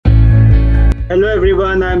Hello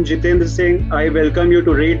everyone, I'm Jitendra Singh. I welcome you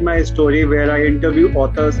to Read My Story, where I interview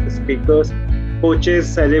authors, speakers, coaches,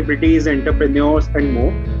 celebrities, entrepreneurs, and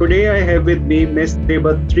more. Today I have with me Miss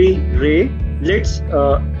Debatri Ray. Let's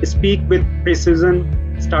speak with precision.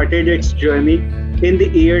 Started its journey in the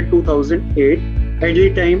year 2008. At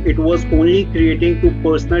the time, it was only creating to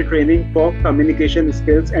personal training for communication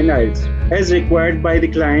skills and IELTS, as required by the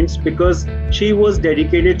clients, because she was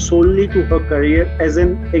dedicated solely to her career as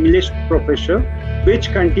an English professor,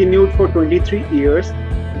 which continued for 23 years.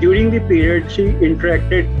 During the period, she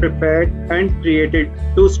interacted, prepared, and created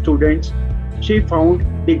to students. She found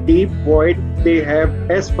the deep void they have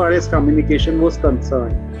as far as communication was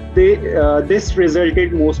concerned. This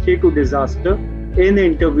resulted mostly to disaster. In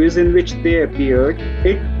interviews in which they appeared,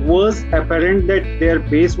 it was apparent that their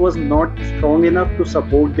base was not strong enough to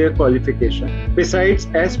support their qualification. Besides,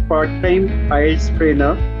 as part-time IELTS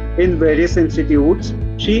trainer in various institutes,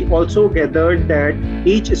 she also gathered that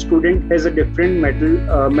each student has a different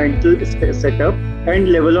mental setup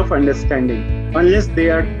and level of understanding. Unless they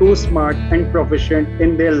are too smart and proficient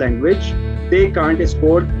in their language, they can't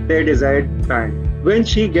score their desired band. When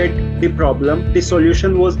she get the problem, the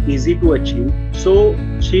solution was easy to achieve. So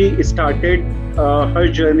she started her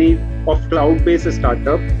journey of cloud-based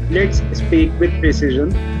startup. Let's speak with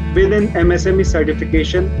precision. With an MSME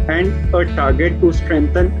certification and a target to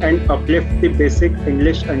strengthen and uplift the basic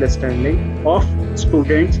English understanding of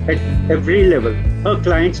students at every level. Her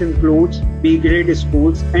clients includes B-grade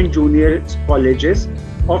schools and junior colleges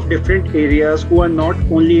of different areas who are not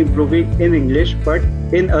only improving in English but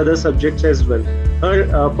in other subjects as well.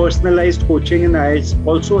 Her personalized coaching in IELTS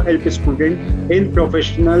also help students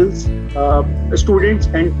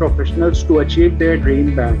and professionals to achieve their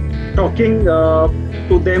dream band. Talking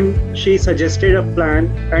to them, she suggested a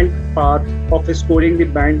plan and path of scoring the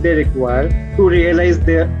band they require to realize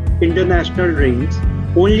their international dreams.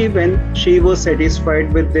 Only when she was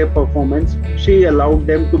satisfied with their performance, she allowed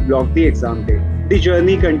them to block the exam date. The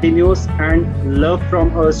journey continues, and love from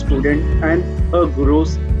her student and her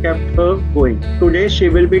gurus kept her going. Today she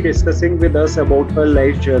will be discussing with us about her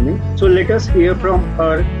life journey. So let us hear from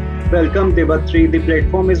her. Welcome Debatri. The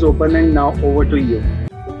platform is open and now over to you.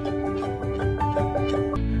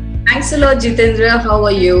 Thanks a lot, Jitendra. How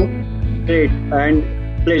are you? Great,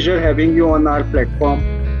 and pleasure having you on our platform.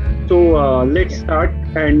 So let's start.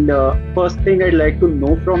 And first thing I'd like to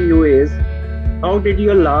know from you is, how did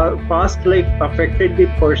your past life affected the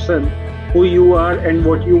person who you are and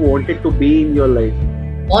what you wanted to be in your life?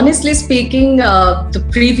 Honestly speaking, the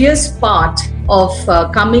previous part of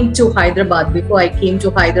coming to Hyderabad, before I came to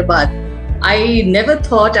Hyderabad, I never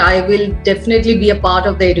thought I will definitely be a part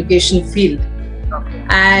of the education field. Okay.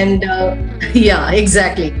 And yeah,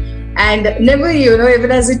 exactly. And never, even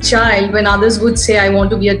as a child, when others would say, I want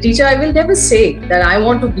to be a teacher, I will never say that I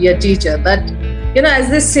want to be a teacher. But, as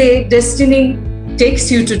they say, destiny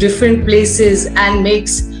takes you to different places and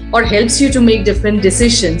helps you to make different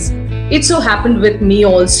decisions. It so happened with me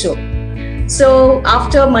also. So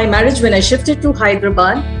after my marriage, when I shifted to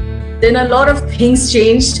Hyderabad, then a lot of things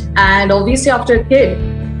changed. And obviously after a kid,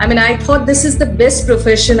 I thought this is the best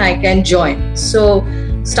profession I can join. So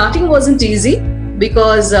starting wasn't easy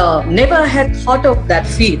because never had thought of that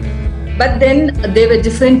field. But then there were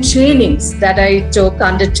different trainings that I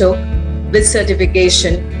undertook with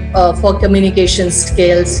certification for communication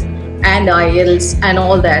skills and IELTS and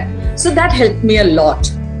all that. So that helped me a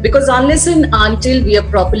lot, because unless and until we are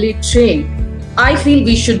properly trained, I feel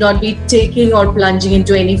we should not be taking or plunging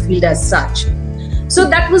into any field as such. So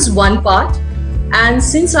that was one part. And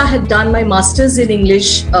since I had done my master's in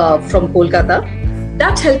English from Kolkata,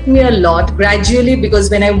 that helped me a lot gradually, because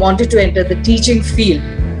when I wanted to enter the teaching field,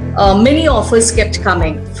 many offers kept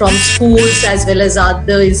coming from schools as well as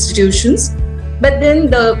other institutions. But then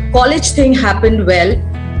the college thing happened well.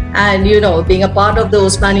 And, being a part of the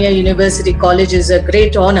Osmania University College is a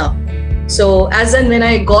great honor. So as and when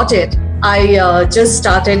I got it, I just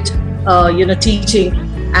started, teaching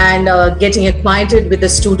and getting acquainted with the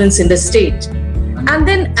students in the state. And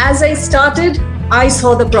then as I started, I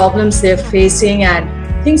saw the problems they're facing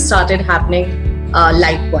and things started happening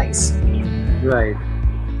likewise. Right.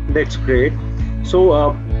 That's great.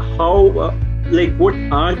 So what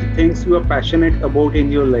are the things you are passionate about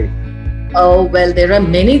in your life? Oh, well, there are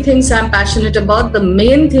many things I'm passionate about. The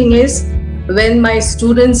main thing is when my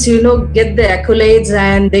students, get the accolades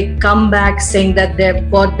and they come back saying that they've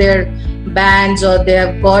got their bands or they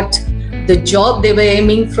have got the job they were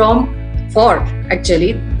aiming for,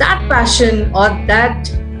 actually, that passion or that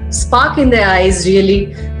spark in their eyes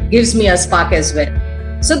really gives me a spark as well.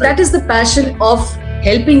 So that is the passion of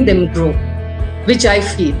helping them grow, which I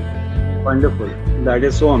feel. Wonderful. That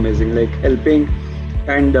is so amazing. Like helping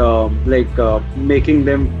and making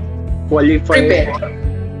them qualify, Prepare.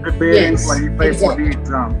 prepare and Yes, qualify for the exactly.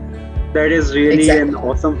 exam. That is really an Exactly.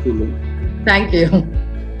 awesome feeling. Thank you.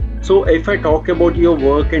 So, if I talk about your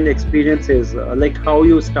work and experiences, like how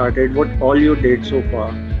you started, what all you did so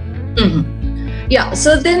far. Mhm. Yeah,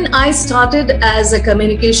 so then I started as a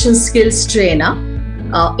communication skills trainer.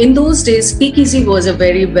 In those days, Speakeasy was a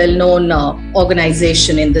very well known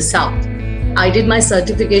organization in the South. I did my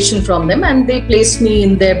certification from them and they placed me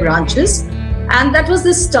in their branches. And that was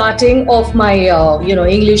the starting of my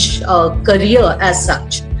English career as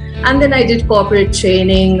such. And then I did corporate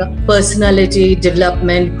training, personality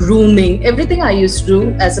development, grooming, everything I used to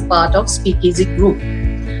do as a part of Speakeasy Group.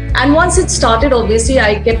 And once it started, obviously,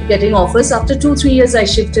 I kept getting offers. After 2, 3 years, I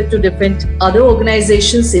shifted to different other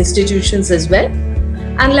organizations, institutions as well.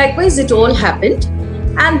 And likewise, it all happened.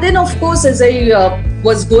 And then, of course, as I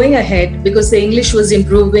was going ahead, because the English was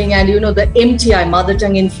improving and, the MTI, mother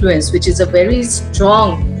tongue influence, which is a very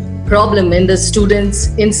strong problem in the students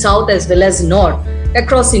in South as well as North,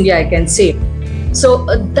 across India, I can say. So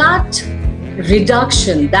that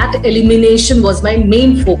reduction, that elimination was my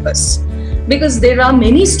main focus. Because there are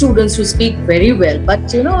many students who speak very well, but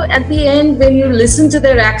at the end, when you listen to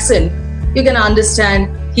their accent, you can understand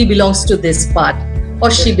he belongs to this part or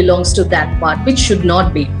she belongs to that part, which should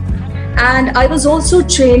not be. And I was also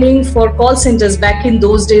training for call centers back in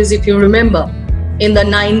those days, if you remember, in the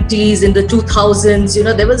 90s, in the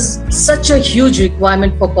 2000s, there was such a huge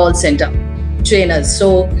requirement for call center trainers.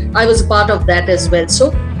 So I was a part of that as well.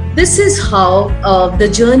 So this is how the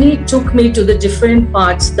journey took me to the different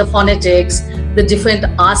parts, the phonetics, the different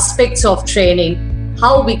aspects of training,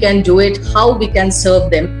 how we can do it, how we can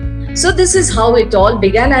serve them. So this is how it all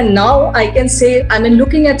began. And now I can say,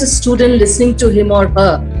 looking at a student, listening to him or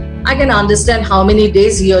her, I can understand how many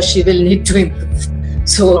days he or she will need to improve.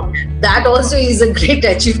 So that also is a great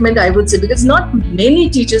achievement, I would say, because not many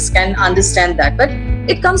teachers can understand that. But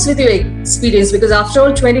it comes with your experience, because after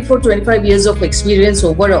all, 24, 25 years of experience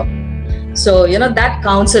overall. So, that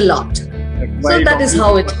counts a lot. So that is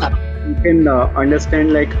how it happened. You can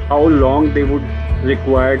understand like how long they would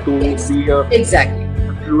require to be a Exactly.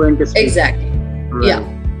 fluent speaker. Exactly. Right. Yeah.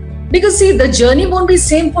 Because see, the journey won't be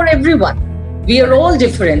same for everyone. We are all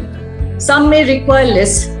different. Some may require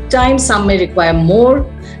less time, some may require more.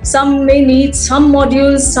 Some may need some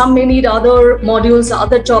modules, some may need other modules,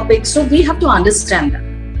 other topics. So we have to understand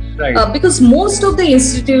that. Right. Because most of the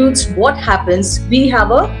institutes, what happens, we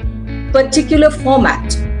have a particular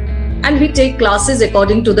format. And we take classes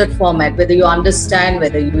according to that format, whether you understand,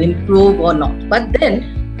 whether you improve or not. But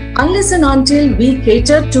then, unless and until we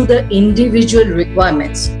cater to the individual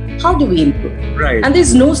requirements, how do we improve? Right. And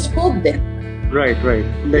there's no scope then. Right.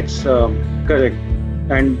 That's correct.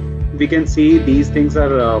 And we can see these things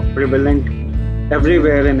are prevalent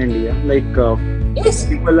everywhere in India. Like Yes.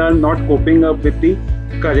 people are not coping up with the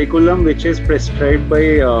curriculum which is prescribed by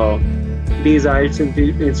these IELTS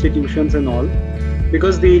institutions and all,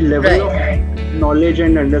 because the level of knowledge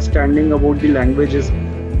and understanding about the language is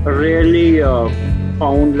rarely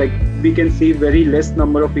found. Like we can see very less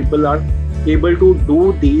number of people are able to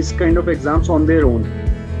do these kind of exams on their own.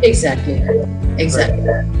 Exactly.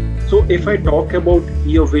 So if I talk about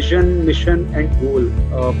your vision, mission and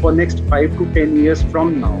goal for next 5 to 10 years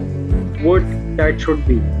from now, what that should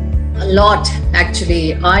be? A lot,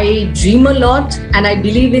 actually. I dream a lot and I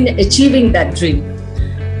believe in achieving that dream.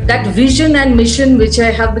 That vision and mission which I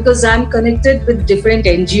have, because I'm connected with different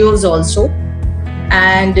NGOs also.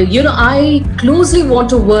 And, I closely want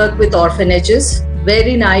to work with orphanages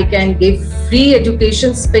wherein I can give free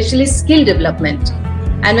education, especially skill development.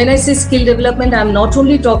 And when I say skill development, I'm not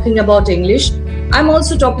only talking about English, I'm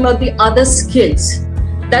also talking about the other skills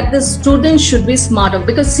that the students should be smart of.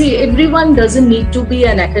 Because see, everyone doesn't need to be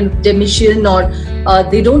an academician or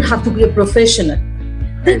they don't have to be a professional.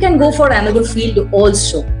 They can go for another field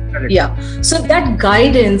also. Correct. Yeah. So that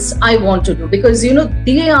guidance I want to do, because,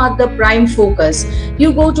 they are the prime focus.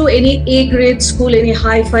 You go to any A grade school, any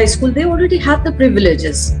hi-fi school, they already have the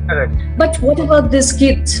privileges. Correct. But what about this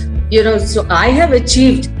kids? So I have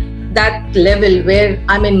achieved that level where,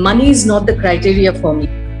 money is not the criteria for me.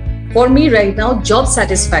 For me right now, job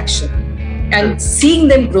satisfaction and seeing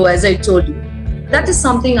them grow, as I told you, that is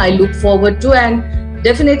something I look forward to. And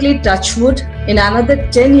definitely, touch wood, in another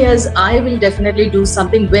 10 years, I will definitely do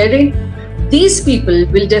something wherein these people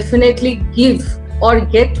will definitely give or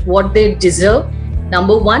get what they deserve,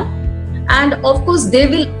 number one. And of course, they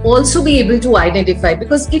will also be able to identify,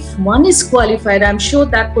 because if one is qualified, I'm sure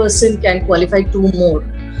that person can qualify 2 more.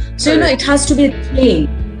 So, it has to be a chain.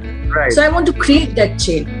 Right. So I want to create that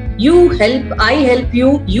chain. I help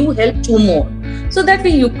you, you help two more. So that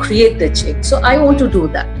way you create the chain. So I want to do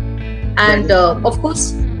that. And of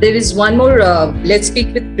course, there is one more, Let's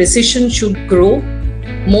Speak with Precision should grow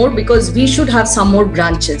more, because we should have some more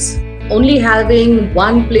branches. Only having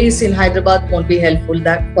one place in Hyderabad won't be helpful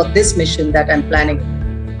for this mission that I'm planning.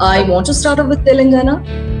 I want to start off with Telangana,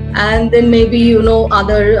 and then maybe,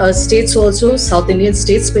 other states also, South Indian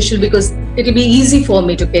states especially, because it'll be easy for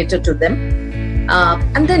me to cater to them.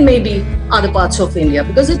 And then maybe other parts of India,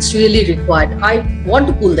 because it's really required. I want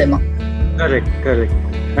to pull them up. Correct.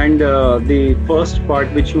 And the first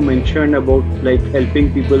part which you mentioned about like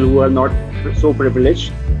helping people who are not so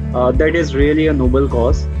privileged, that is really a noble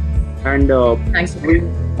cause. And Thanks.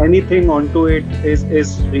 Anything onto it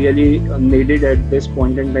is really needed at this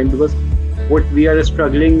point in time, because what we are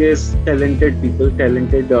struggling is talented people,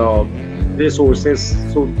 talented resources.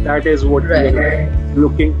 So that is what we are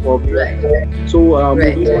looking for. So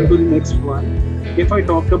moving on to the next one. If I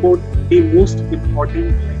talk about the most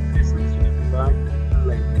important lessons you have learned in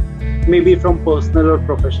life, maybe from personal or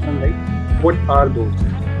professional life, what are those?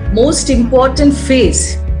 Most important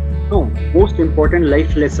phase. No, most important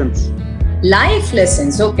life lessons. Life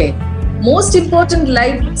lessons, okay. Most important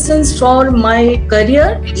life lessons for my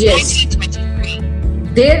career, yes.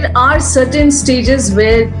 There are certain stages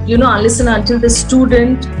where, unless and until the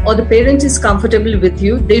student or the parent is comfortable with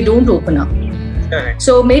you, they don't open up. Correct.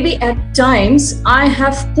 So maybe at times I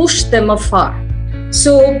have pushed them afar.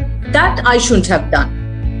 So that I shouldn't have done.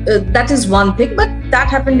 That is one thing, but that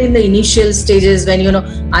happened in the initial stages when,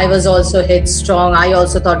 I was also headstrong. I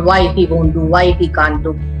also thought, why he won't do, why he can't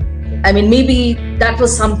do. I mean, maybe that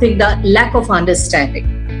was something, that lack of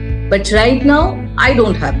understanding. But right now, I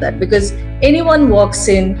don't have that, because anyone walks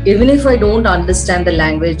in, even if I don't understand the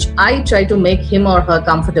language, I try to make him or her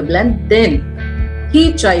comfortable, and then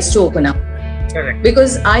he tries to open up. Correct.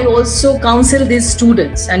 Because I also counsel these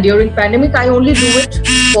students, and during pandemic, I only do it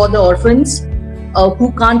for the orphans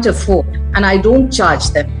who can't afford, and I don't charge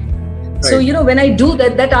them. Right. So, when I do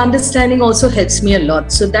that, that understanding also helps me a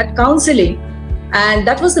lot. So that counseling, and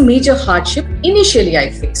that was the major hardship initially I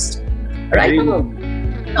faced. Right now,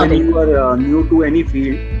 when you are new to any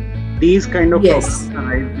field, these kind of problems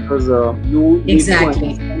arise, because you need to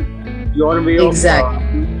understand your way of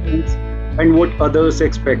doing things and what others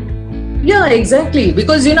expect. Yeah, exactly.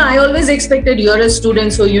 Because, I always expected you're a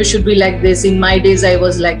student, so you should be like this. In my days, I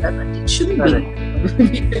was like that, but it shouldn't be.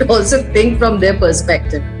 We should also think from their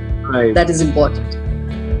perspective. Right. That is important.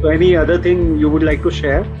 So any other thing you would like to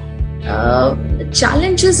share?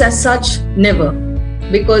 Challenges as such, never.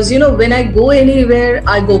 Because, when I go anywhere,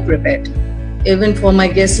 I go prepared. Even for my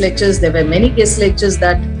guest lectures, there were many guest lectures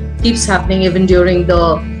that keeps happening. Even during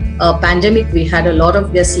the pandemic, we had a lot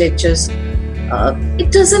of guest lectures.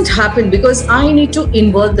 It doesn't happen because I need to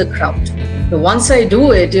involve the crowd. So once I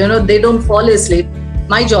do it, they don't fall asleep,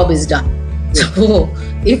 my job is done. So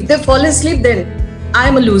if they fall asleep, then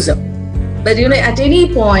I'm a loser. But at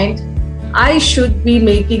any point, I should be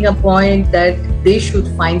making a point that they should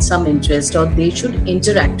find some interest or they should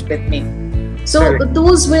interact with me. So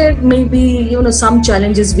those were maybe, some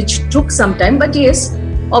challenges which took some time. But yes,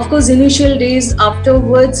 of course, initial days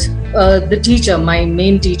afterwards, the teacher, my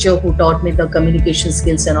main teacher who taught me the communication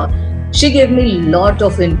skills and all, she gave me a lot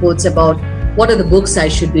of inputs about what are the books I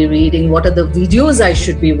should be reading, what are the videos I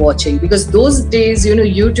should be watching, because those days,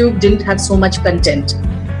 YouTube didn't have so much content.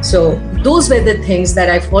 So those were the things that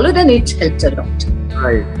I followed, and it helped a lot.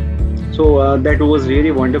 Right. So that was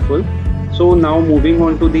really wonderful. So now moving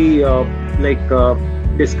on to the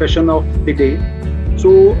discussion of the day.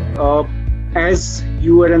 So as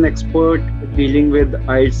you are an expert dealing with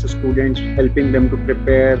IELTS students, helping them to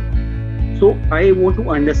prepare, so I want to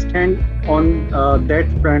understand on that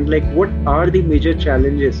front, what are the major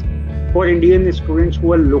challenges for Indian students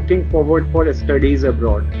who are looking forward for studies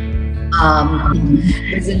abroad?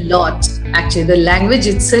 There's a lot. Actually, the language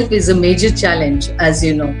itself is a major challenge, as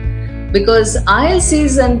you know, because IELTS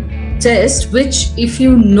is a test which, if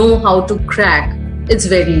you know how to crack, it's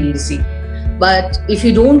very easy. But if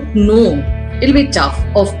you don't know, it'll be tough.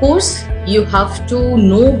 Of course, you have to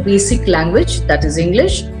know basic language, that is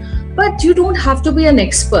English, but you don't have to be an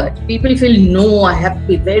expert. People feel, no, I have to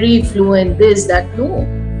be very fluent, this, that. No,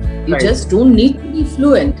 you just don't need to be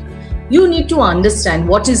fluent. You need to understand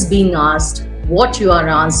what is being asked, what you are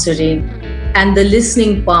answering, and the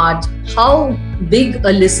listening part, how big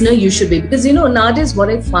a listener you should be. Because, nowadays what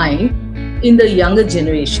I find in the younger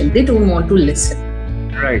generation, they don't want to listen.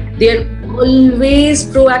 Right. They're always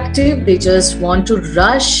proactive. They just want to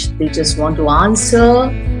rush. They just want to answer.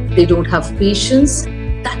 They don't have patience.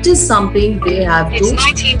 That is something they have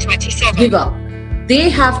to give up. they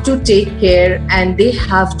have to take care and they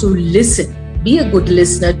have to listen. Be a good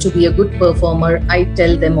listener to be a good performer. I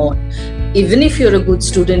tell them all. Even if you're a good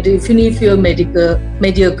student, even if you're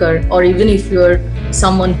mediocre, or even if you're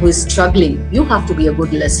someone who is struggling, you have to be a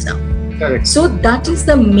good listener. Correct. So that is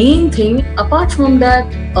the main thing. Apart from that,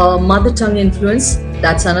 mother tongue influence,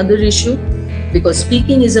 that's another issue, because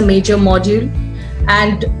speaking is a major module,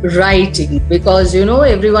 and writing, because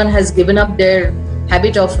everyone has given up their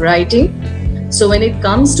habit of writing. So when it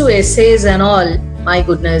comes to essays and all, my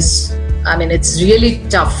goodness, I mean, it's really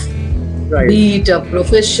tough. Right. Be it a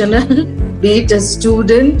professional, be it a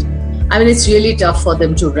student, I mean, it's really tough for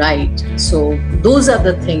them to write. So those are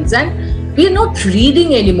the things. And we are not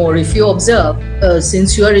reading anymore. If you observe,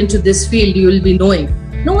 since you are into this field, you will be knowing,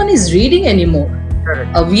 no one is reading anymore.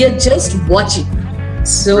 We are just watching.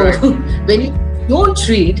 So right. When you don't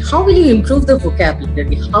read, how will you improve the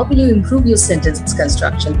vocabulary? How will you improve your sentence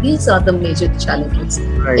construction? These are the major challenges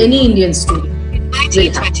any Indian student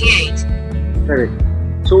will have. Correct.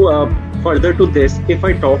 So further to this, if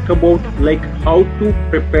I talk about like how to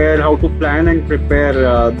prepare, how to plan and prepare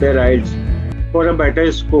their IELTS for a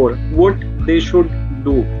better score, what they should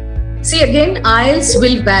do? See, again, IELTS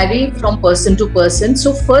will vary from person to person.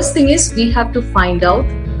 So first thing is, we have to find out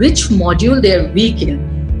which module they are weak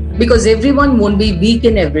in, because everyone won't be weak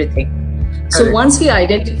in everything. So Correct. Once we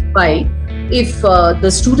identify if the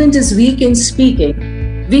student is weak in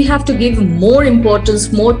speaking, we have to give more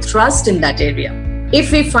importance, more thrust in that area.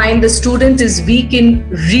 If we find the student is weak in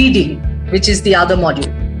reading, which is the other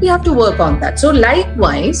module, we have to work on that. So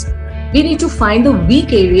likewise, we need to find the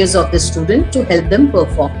weak areas of the student to help them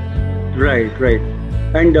perform. Right.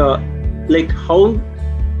 And like how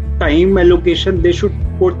time allocation they should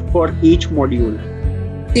put for each module?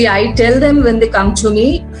 See, I tell them when they come to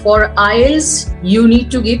me, for IELTS, you need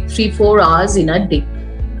to give 3-4 hours in a day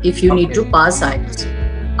if you need to pass IELTS.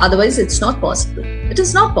 Otherwise, it's not possible. It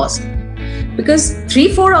is not possible. Because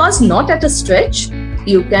 3-4 hours, not at a stretch,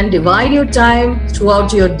 you can divide your time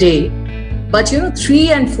throughout your day. But 3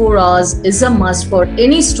 and 4 hours is a must for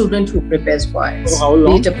any student who prepares for IELTS. For how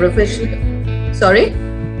long? Be it a professional. Sorry?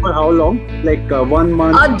 For how long? Like 1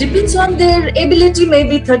 month? Depends on their ability,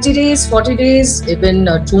 maybe 30 days, 40 days, even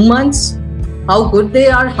 2 months. How good they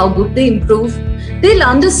are, how good they improve. They'll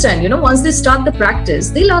understand, once they start the practice,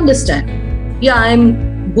 they'll understand. Yeah,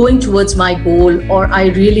 I'm going towards my goal, or I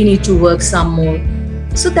really need to work some more.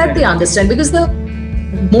 So that they understand, because the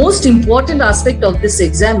most important aspect of this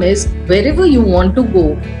exam is wherever you want to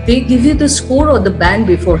go, they give you the score or the band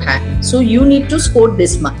beforehand. So you need to score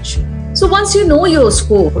this much. So once you know your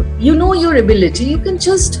score, you know your ability, you can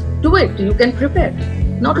just do it. You can prepare.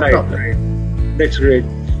 Not a problem. Right. That's great.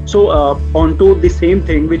 So on to the same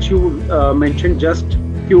thing which you mentioned just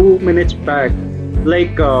few minutes back,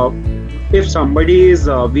 like if somebody is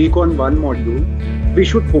weak on one module, we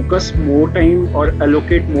should focus more time or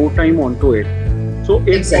allocate more time onto it. So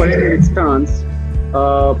if for an instance,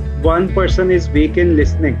 one person is weak in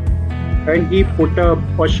listening and he put up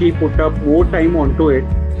or she put up more time onto it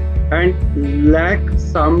and lack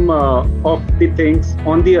some of the things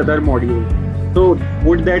on the other module, so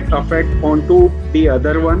would that affect onto the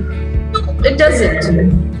other one? No, it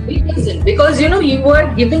doesn't. It doesn't, because you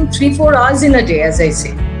are giving 3-4 hours in a day, as I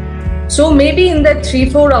say. So maybe in that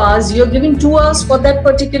 3-4 hours, you're giving 2 hours for that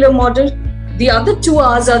particular module. The other 2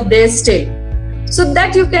 hours are there still, so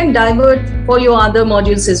that you can divert for your other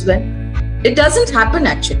modules as well. It doesn't happen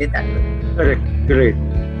actually that way. Correct. Great.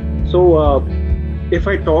 So if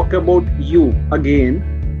I talk about you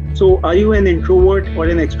again, so are you an introvert or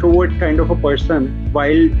an extrovert kind of a person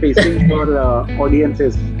while facing your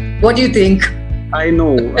audiences? What do you think? I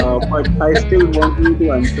know, but I still want you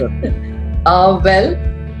to answer. Well,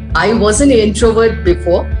 I was an introvert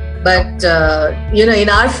before, but in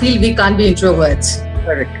our field we can't be introverts.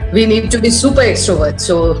 Correct. We need to be super extroverts.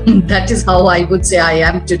 So that is how I would say I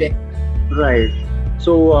am today. Right.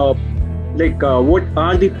 So what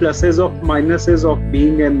are the pluses or minuses of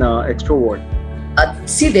being an extrovert?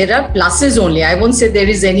 See, there are pluses only. I won't say there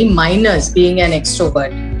is any minus being an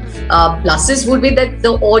extrovert. Pluses would be that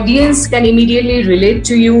the audience can immediately relate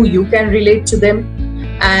to you, you can relate to them,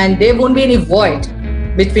 and there won't be any void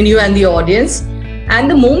between you and the audience. And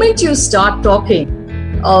the moment you start talking,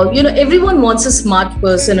 everyone wants a smart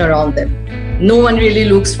person around them. No one really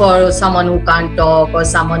looks for someone who can't talk or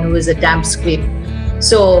someone who is a damp squib.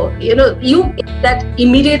 So, you get that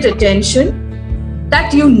immediate attention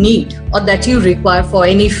that you need or that you require for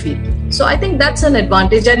any field. So I think that's an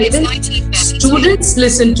advantage, and even students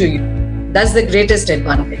listen to you. That's the greatest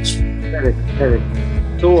advantage. Correct.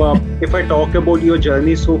 So if I talk about your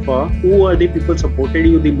journey so far, who are the people supported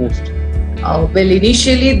you the most? Well,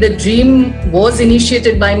 initially the dream was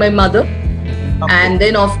initiated by my mother, and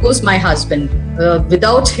then of course my husband.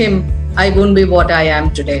 Without him, I wouldn't be what I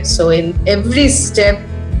am today. So in every step,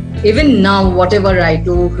 even now, whatever I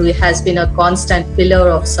do, he has been a constant pillar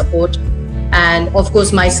of support. And of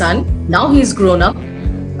course, my son, now he's grown up,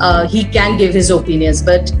 he can give his opinions,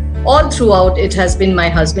 but all throughout, it has been my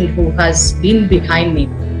husband who has been behind me.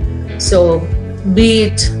 So be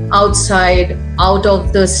it outside, out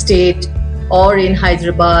of the state, or in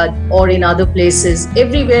Hyderabad, or in other places,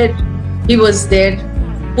 everywhere he was there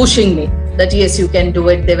pushing me that yes, you can do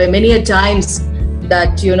it. There were many a times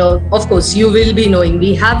that, of course, you will be knowing,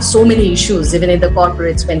 we have so many issues even in the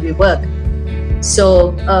corporates when we work.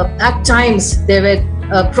 So at times there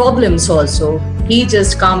were problems also. He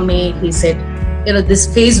just calmed me. He said,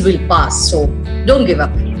 this phase will pass, so don't give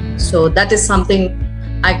up. So that is something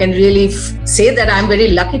I can really say that I'm very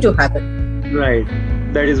lucky to have it. Right.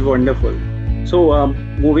 That is wonderful. So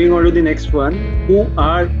moving on to the next one, who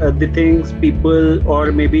are the things, people,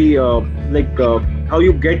 or maybe how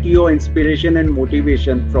you get your inspiration and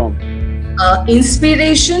motivation from?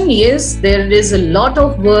 Inspiration, yes, there is a lot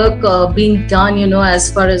of work being done,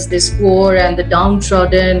 as far as this poor and the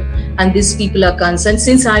downtrodden and these people are concerned.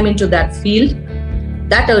 Since I'm into that field,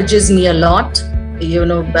 that urges me a lot.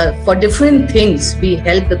 For different things, we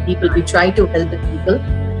help the people, we try to help the people.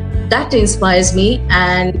 That inspires me,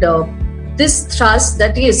 and this trust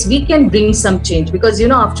that yes, we can bring some change, because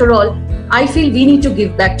after all, I feel we need to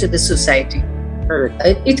give back to the society.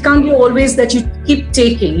 It can't be always that you keep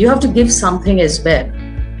taking, you have to give something as well.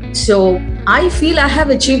 So I feel I have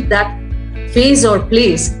achieved that phase or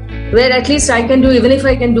place where at least I can do, even if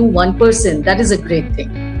I can do 1%, that is a great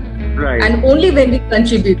thing. Right. And only when we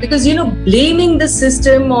contribute, because blaming the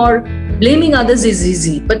system or blaming others is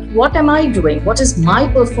easy, but what am I doing? What is my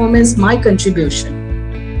performance, my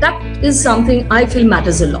contribution? That is something I feel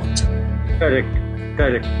matters a lot. Correct.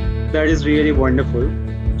 That is really wonderful.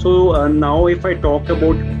 So now if I talk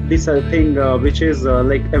about this thing which is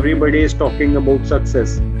everybody is talking about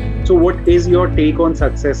success. So what is your take on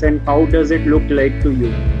success and how does it look like to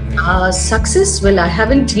you? Success, well, I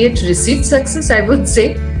haven't yet received success, I would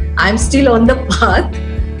say. I'm still on the path.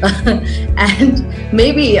 And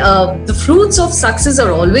maybe the fruits of success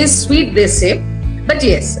are always sweet, they say. But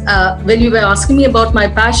yes, when you were asking me about my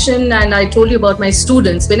passion and I told you about my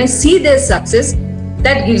students, when I see their success,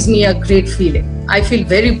 that gives me a great feeling. I feel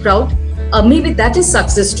very proud. Maybe that is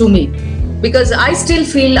success to me, because I still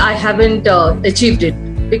feel I haven't achieved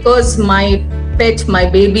it, because my pet, my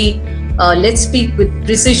baby, let's speak with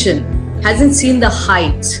precision, hasn't seen the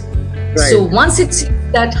height. Right. So once it sees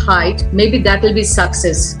that height, maybe that will be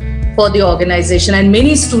success for the organization and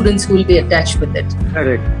many students who will be attached with it.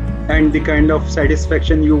 Correct. And the kind of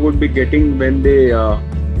satisfaction you would be getting when they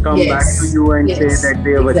come back to you and say that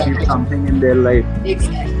they have achieved something in their life.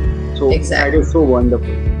 Exactly. So that is so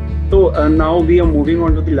wonderful. So now we are moving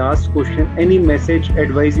on to the last question. Any message,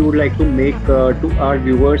 advice you would like to make to our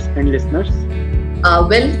viewers and listeners?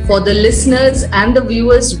 Well, for the listeners and the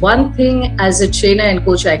viewers, one thing as a trainer and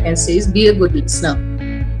coach I can say is be a good listener.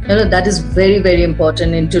 That is very, very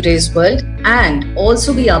important in today's world, and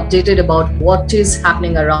also be updated about what is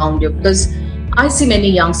happening around you, because I see many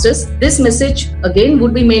youngsters. This message again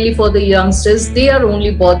would be mainly for the youngsters. They are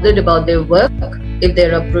only bothered about their work if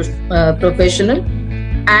they're a professional,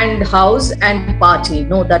 and house and party.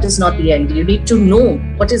 No, that is not the end. You need to know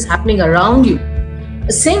what is happening around you.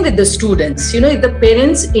 Same with the students. If the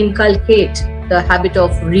parents inculcate the habit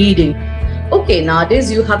of reading, okay,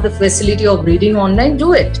 nowadays you have the facility of reading online,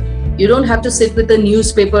 do it. You don't have to sit with a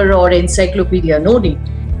newspaper or encyclopedia, no need.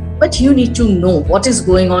 But you need to know what is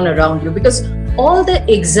going on around you, because all the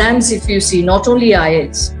exams, if you see, not only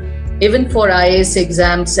IELTS, even for IAS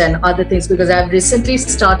exams and other things, because I've recently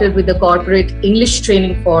started with the corporate English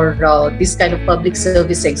training for this kind of public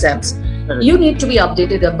service exams. You need to be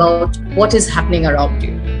updated about what is happening around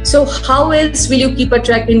you. So how else will you keep a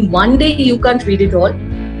track? In one day, you can't read it all.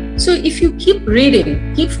 So if you keep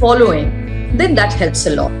reading, keep following, then that helps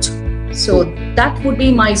a lot. So that would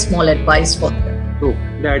be my small advice for them. So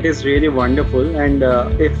that is really wonderful. And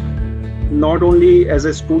if not only as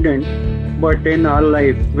a student, but in our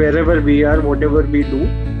life, wherever we are, whatever we do,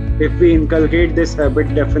 if we inculcate this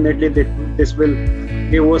habit, definitely this will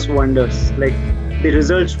give us wonders. Like the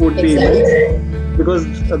results would be immense. Because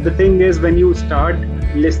the thing is, when you start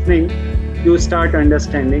listening, you start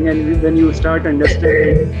understanding, and when you start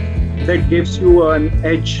understanding, that gives you an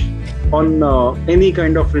edge on any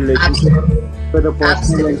kind of relationship, whether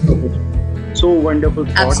personal and professional. So wonderful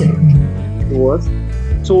thought to us.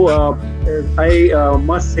 So I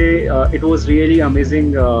must say it was really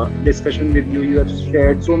amazing discussion with you. You have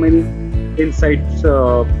shared so many insights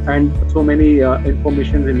and so many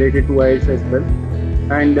information related to IELTS as well.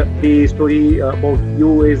 And the story about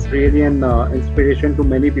you is really an inspiration to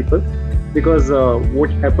many people, because what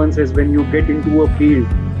happens is when you get into a field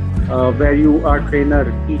where you are trainer,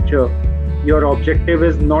 teacher, your objective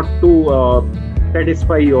is not to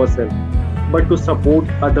satisfy yourself, but to support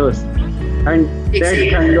others. And that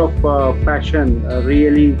kind of passion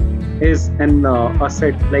really is an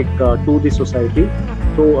asset to the society.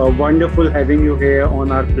 So wonderful having you here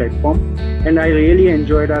on our platform, and I really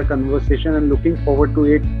enjoyed our conversation and looking forward to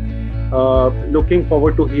it. Looking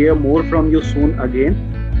forward to hear more from you soon again.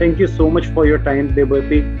 Thank you so much for your time,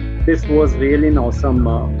 Debatri. This was really an awesome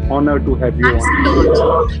honor to have you on.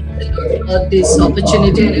 This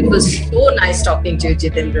opportunity, and it was so nice talking to you,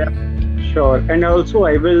 Jitendra. Sure, and also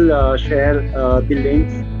I will share the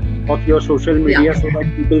links of your social media so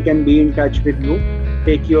that people can be in touch with you,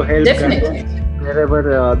 take your help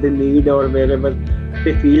wherever they need or wherever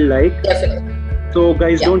they feel like. Definitely. So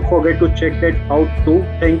guys, don't forget to check that out too.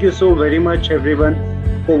 Thank you so very much, everyone,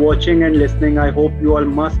 for watching and listening. I hope you all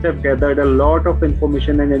must have gathered a lot of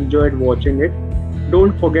information and enjoyed watching it.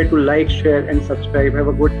 Don't forget to like, share and subscribe. Have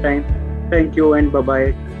a good time. Thank you and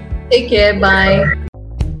bye-bye. Take care. Bye.